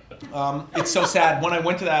 It's so sad. When I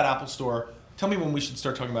went to that Apple store, tell me when we should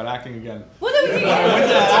start talking about acting again. Well, then we I went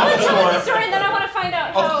to that tell Apple us the store. story, and then I want to find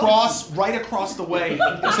out how. Right across the way.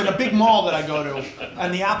 It's in a big mall that I go to,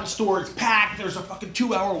 and the Apple store is packed. There's a fucking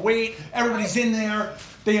 2-hour wait. Everybody's in there.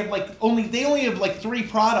 They have like only have like 3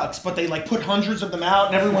 products, but they like put hundreds of them out,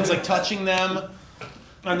 and everyone's like touching them,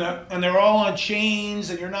 and they're all on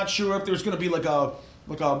chains, and you're not sure if there's gonna be like a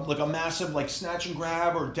massive like snatch and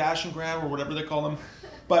grab or dash and grab or whatever they call them,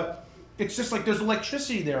 but. It's just like there's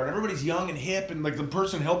electricity there, and everybody's young and hip, and like the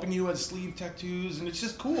person helping you has sleeve tattoos, and it's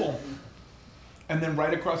just cool. And then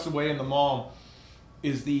right across the way in the mall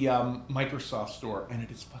is the Microsoft store, and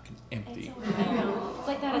it is fucking empty. It's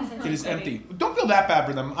like that. It is empty. Don't feel that bad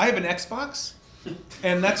for them. I have an Xbox,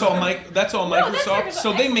 and that's all Microsoft.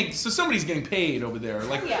 So somebody's getting paid over there.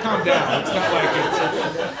 Like, calm down. It's not like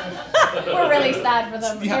it's. We're really sad for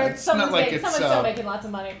them. Yeah, Someone's still making lots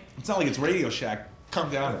of money. It's not like it's Radio Shack. Calm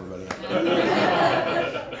down, everybody.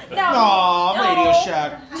 No. Aww, Radio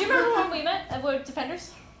Shack. Do you remember when we met with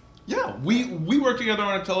Defenders? Yeah, we worked together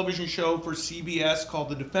on a television show for CBS called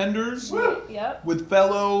The Defenders. Yep. With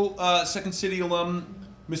fellow Second City alum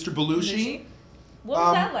Mr. Belushi. What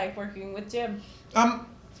was that like working with Jim? I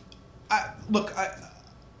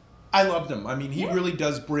loved him. I mean, he really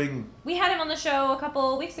does bring. We had him on the show a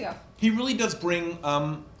couple weeks ago. He really does bring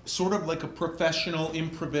sort of like a professional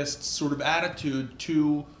improvist sort of attitude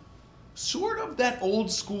to sort of that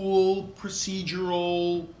old school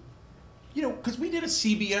procedural, you know, because we did a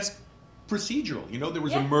CBS procedural, you know, there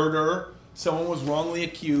was a murder, someone was wrongly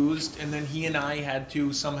accused, and then he and I had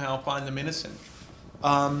to somehow find them innocent.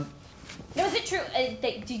 Now, is it true, were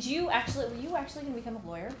you actually going to become a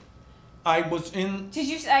lawyer? I was in. Did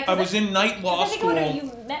you? I was in night law school.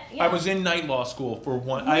 You met, yeah. I was in night law school for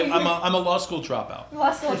one. I'm a law school dropout.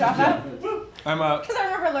 Law school dropout. Because I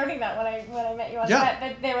remember learning that when I met you on set.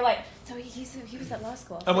 That they were like, so he was at law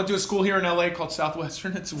school. I went to a school here in LA called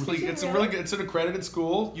Southwestern. It's an accredited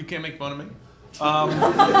school. You can't make fun of me.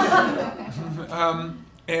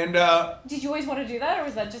 Did you always want to do that, or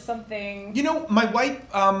was that just something? You know, my wife.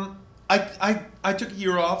 I took a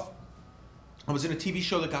year off. I was in a TV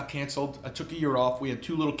show that got canceled. I took a year off. We had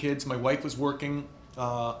 2 little kids. My wife was working,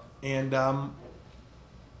 I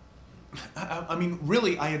mean,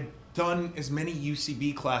 really, I had done as many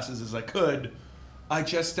UCB classes as I could. I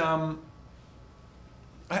just I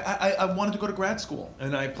wanted to go to grad school,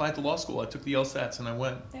 and I applied to law school. I took the LSATs, and I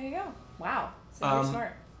went. There you go. Wow. So you're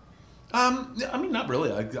smart. I mean, not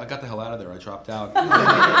really. I got the hell out of there. I dropped out.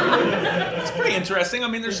 It's pretty interesting. I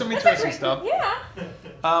mean, there's some interesting stuff. Yeah.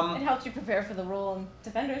 It helped you prepare for the role in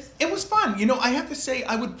Defenders. It was fun. You know, I have to say,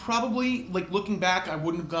 I would probably, like, looking back, I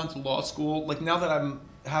wouldn't have gone to law school. Like, now that I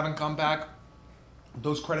haven't come back,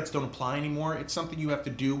 those credits don't apply anymore. It's something you have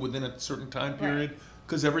to do within a certain time period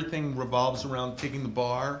because everything revolves around taking the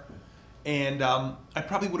bar. And I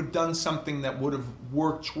probably would have done something that would have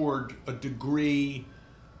worked toward a degree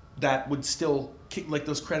that would still, like,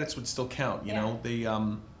 those credits would still count, you know? They,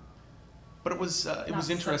 but it was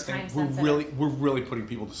interesting. We're really putting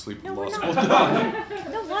people to sleep in law school.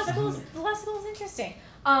 No, law school's interesting.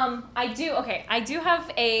 I do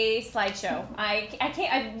have a slideshow.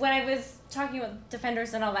 When I was talking about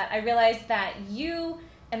Defenders and all that, I realized that you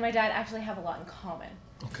and my dad actually have a lot in common.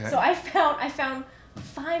 Okay. So I found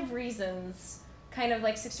 5 reasons, kind of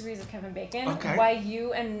like 6 Degrees of Kevin Bacon, why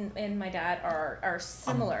you and my dad are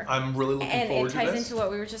similar. I'm really looking forward to this. And it ties into what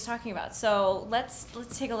we were just talking about. So let's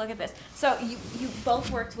take a look at this. So you both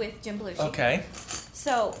worked with Jim Belushi. Okay.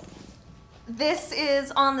 So this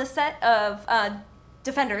is on the set of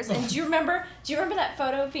Defenders. And do you remember that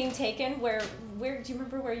photo being taken where do you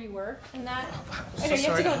remember where you were in that? So you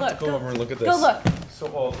have to go look. Go over and look at this. Go look. So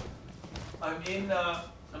old. I'm in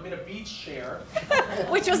a beach chair.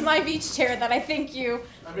 Which was my beach chair that I think you...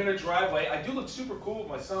 I'm in a driveway. I do look super cool with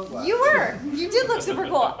my sunglasses. You were. You did look super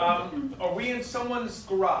cool. Are we in someone's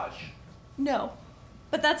garage? No.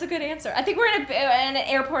 But that's a good answer. I think we're in an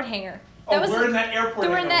airport hangar. We're in that airport hangar.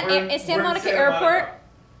 We're in that Santa Monica Airport.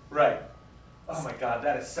 Right. Oh my God,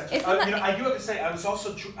 that is such a... I do have to say, I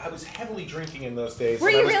was heavily drinking in those days. Were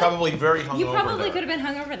you really? I was probably very hungover. You probably could have been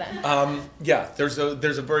hungover then. Yeah, there's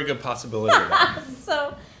a very good possibility of that.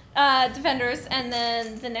 So, Defenders, and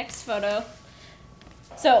then the next photo.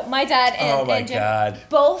 So my dad and Jim,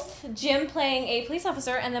 both Jim playing a police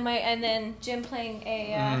officer, and then Jim playing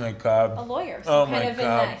a lawyer. So kind of in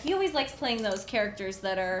that. He always likes playing those characters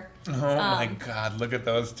that are. Oh my God! Look at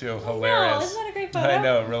those two. Hilarious. Isn't that a great photo? I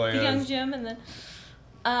know, it really is. Young Jim, and then.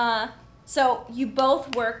 So you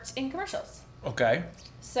both worked in commercials. Okay.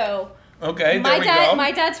 So. Okay. There we go.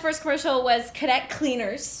 My dad's first commercial was Cadet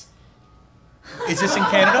Cleaners. Is this in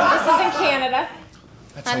Canada? This is in Canada.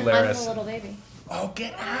 That's hilarious. I'm a little baby. Oh,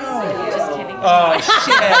 get out! Just kidding. Oh,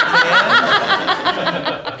 shit,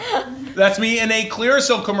 man. That's me in a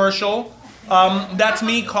Clearasil commercial. That's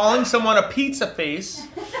me calling someone a pizza face.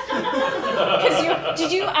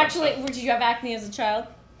 Did you have acne as a child?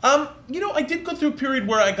 You know, I did go through a period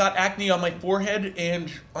where I got acne on my forehead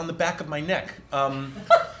and on the back of my neck.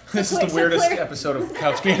 This is the weirdest episode of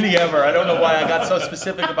Couch Candy ever. I don't know why I got so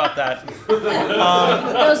specific about that.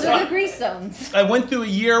 Those are the grease zones. I went through a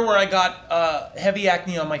year where I got heavy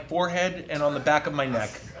acne on my forehead and on the back of my neck.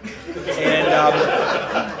 And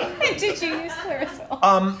did you use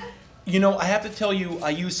Clearasil? You know, I have to tell you, I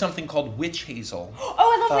use something called witch hazel. Oh,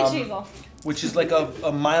 I love witch hazel. Which is like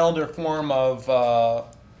a milder form of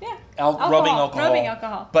alcohol. Rubbing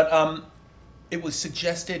alcohol. But it was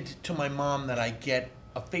suggested to my mom that I get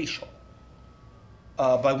a facial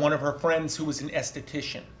by one of her friends who was an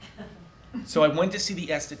esthetician. So I went to see the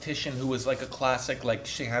esthetician, who was like a classic, like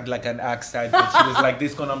she had like an accent, but she was like,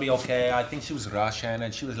 this is gonna be okay. I think she was Russian,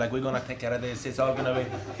 and she was like, we're gonna take care of this. It's all gonna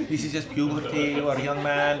be, this is just puberty, or a young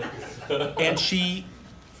man. And she,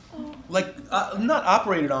 like, not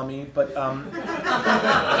operated on me, but it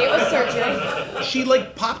was surgery. She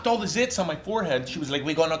like popped all the zits on my forehead. She was like,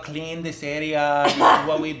 we're gonna clean this area. This is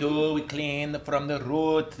what we do. We clean from the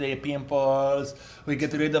root, the pimples. We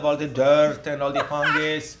get rid of all the dirt and all the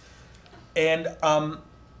fungus. And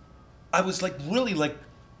I was like really like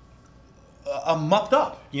mucked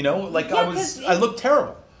up, you know, like I looked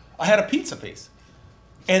terrible. I had a pizza face,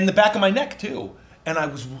 and the back of my neck too. And I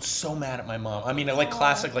was so mad at my mom. I mean, I like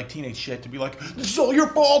classic, like teenage shit to be like, "This is all your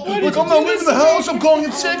fault. Like, I'm not leaving the house. I'm going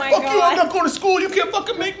in sick. Fuck you. I'm not going to school. You can't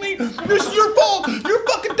fucking make me. This is your fault. Your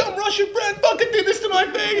fucking dumb Russian friend fucking did this to my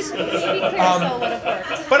face." To be clear, so would have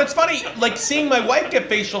worked. But it's funny, like seeing my wife get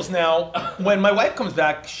facials now. When my wife comes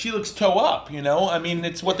back, she looks toe up. You know, I mean,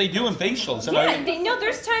 it's what they do in facials. And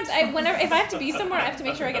There's times if I have to be somewhere, I have to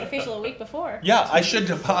make sure I get a facial a week before. Yeah, I should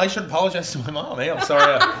apologize to my mom. Hey, I'm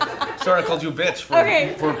sorry. Sorry I called you a bitch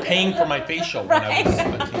for paying for my facial when I was a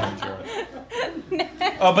teenager.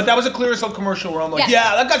 But that was a Clearasil commercial where I'm like,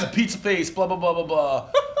 yeah, that guy's a pizza face, blah, blah, blah, blah, blah.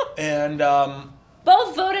 And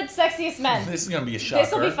both voted sexiest men. this is going to be a shocker.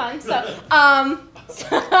 This will be fun. So,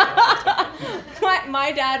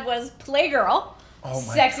 my dad was Playgirl.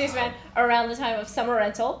 Sexiest man around the time of Summer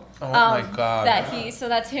Rental. Oh my God. So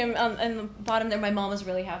that's him in the bottom there. My mom was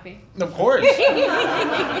really happy. Of course.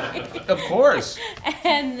 Of course.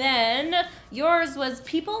 And then yours was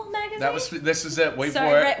People magazine? This is it. Wait for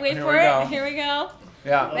it. Right, wait for it. Here we go.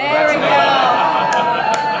 Yeah. There we go.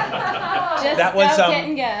 Just That was,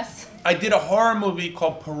 getting gas. I did a horror movie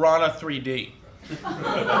called Piranha 3D.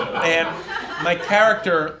 And my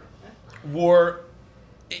character wore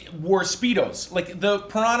Speedos. Like, the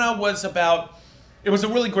Piranha was about, it was a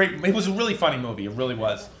really funny movie. It really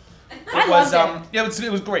was. I loved it.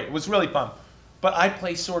 It was great. It was really fun. But I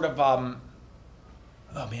play sort of, oh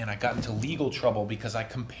man, I got into legal trouble because I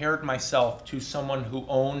compared myself to someone who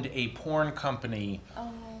owned a porn company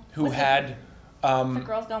who had... the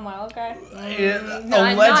Girls Gone Wild guy?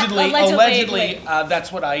 Allegedly,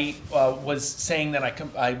 that's what I was saying that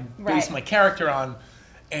I based my character on.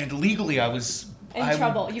 And legally I was... You got in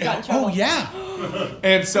trouble. Oh yeah.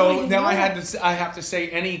 And so now I have to say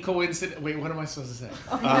any coincidence. Wait, what am I supposed to say?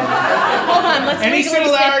 Hold on, let's any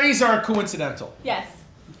similarities are coincidental. Yes.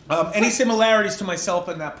 Any similarities to myself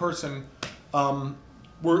and that person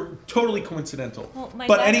were totally coincidental. Well,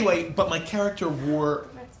 but my character wore,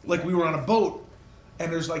 like, we were on a boat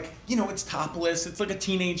and there's like, you know, it's topless. It's like a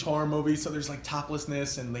teenage horror movie, so there's like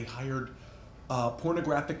toplessness, and they hired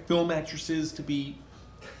pornographic film actresses to be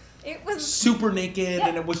super naked,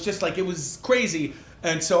 and it was just like, it was crazy.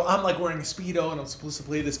 And so I'm like wearing a Speedo, and I'm supposed to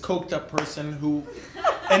play this coked up person who,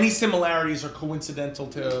 any similarities are coincidental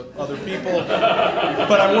to other people.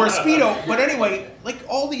 But I wore a Speedo. But anyway, like,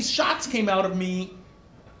 all these shots came out of me,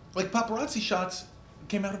 like paparazzi shots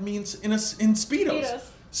came out of me in Speedos.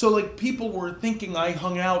 So like, people were thinking I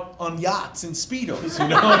hung out on yachts in Speedos, you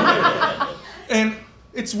know? And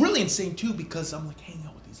it's really insane too, because I'm like hanging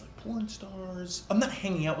out with these like porn stars. I'm not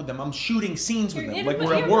hanging out with them. I'm shooting scenes with them. Like,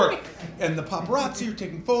 we're at work, and the paparazzi are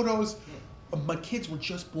taking photos. My kids were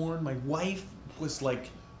just born. My wife was like,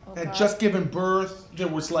 had just given birth. There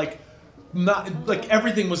was like, not like,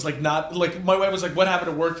 everything was like, not like, my wife was like, "What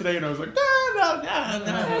happened at work today?" And I was like, no.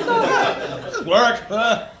 Work,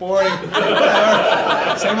 boring,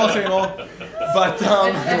 whatever. Same old. But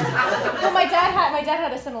well, my dad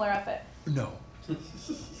had a similar outfit. No.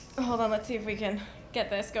 Hold on, let's see if we can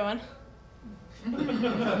get this going. He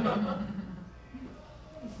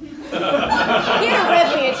had a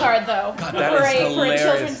red leotard, though, God, that for is hilarious. a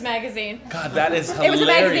children's magazine. God, that is hilarious. It was a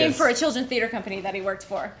magazine for a children's theater company that he worked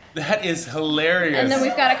for. That is hilarious. And then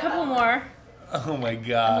we've got a couple more. Oh my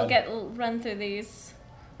God. We'll run through these.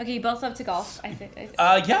 Okay, you both love to golf, I think.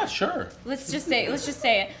 Yeah, sure. Let's just say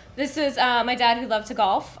it. This is my dad, who loved to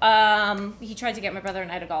golf. He tried to get my brother and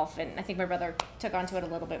I to golf, and I think my brother took onto it a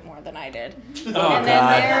little bit more than I did. Oh, and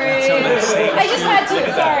then there is... I just had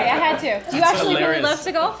to. Sorry, I had to. Do you actually really love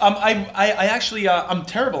to golf? I actually, I'm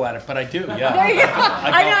terrible at it, but I do, yeah. There you go.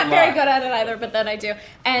 I'm not very good at it either, but then I do.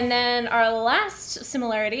 And then our last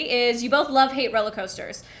similarity is you both hate roller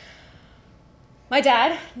coasters. My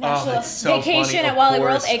dad, National Vacation at Wally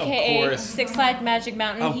World, a.k.a. Six Flags Magic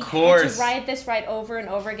Mountain. He had to ride this ride over and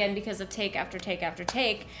over again because of take after take after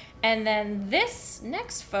take. And then this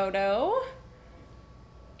next photo,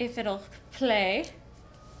 if it'll play,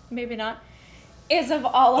 maybe not, is of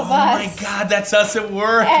all of us. Oh my God, that's us at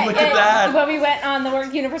work. Look at that. When we went on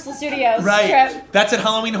the Universal Studios trip. That's at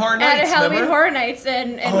Halloween Horror Nights, At Halloween Horror Nights,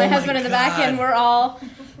 and my husband in the back end, we're all...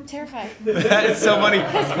 I'm terrified. That is so funny.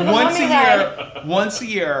 Once a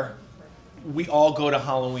year, we all go to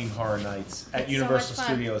Halloween Horror Nights at Universal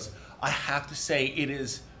Studios. I have to say, it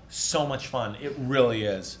is so much fun. It really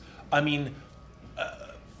is. I mean,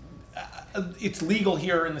 it's legal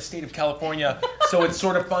here in the state of California, so it's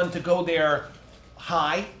sort of fun to go there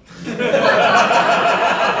high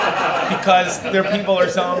because their people are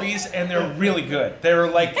zombies, and they're really good. They're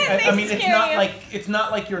like, I mean, it's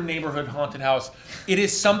not like your neighborhood haunted house. It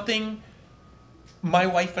is something my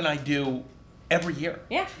wife and I do every year.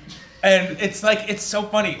 Yeah. And it's like, it's so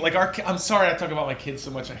funny. Like I'm sorry I talk about my kids so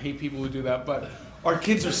much. I hate people who do that. But our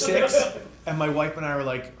kids are 6, and my wife and I were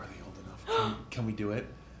like, are they old enough? Can we do it?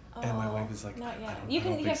 And my wife is like, not yet. I don't You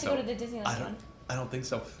think have to so. go to the Disneyland one. I don't think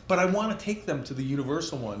so. But I want to take them to the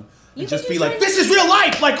Universal one You and can just do be like, certain- this is real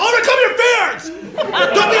life. Like, overcome your fears.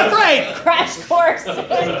 Don't be afraid. Crash course.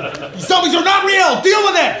 These zombies are not real. Deal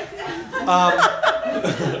with it.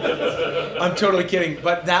 I'm totally kidding,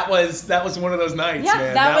 but that was one of those nights, Yeah,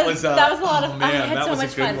 man. that was a lot of. man, I had that so was a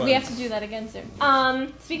much good fun. one. We have to do that again soon.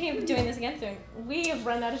 Speaking of doing this again soon, we have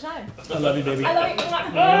run out of time. I love you, baby. I love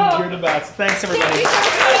you. You're the best. Thanks, Thank you everybody. so much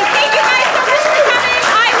for coming. Thank you guys so much for coming.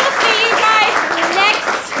 I will see you guys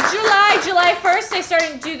next July 1st. I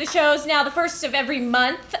started to do the shows now the 1st of every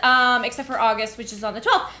month, except for August, which is on the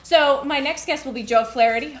 12th. So my next guest will be Joe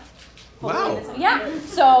Flaherty. Wow. Yeah.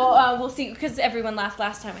 So we'll see, because everyone laughed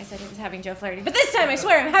last time I said he was having Joe Flaherty, but this time I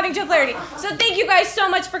swear I'm having Joe Flaherty. So thank you guys so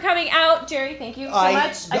much for coming out, Jerry. Thank you so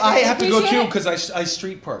much. I have to go appreciate too it. because I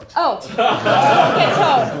street parked. Oh, get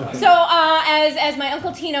towed. So, as my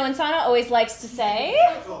Uncle Tino Insana always likes to say,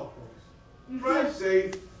 Drive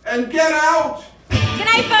safe and get out! good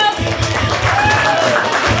night, folks.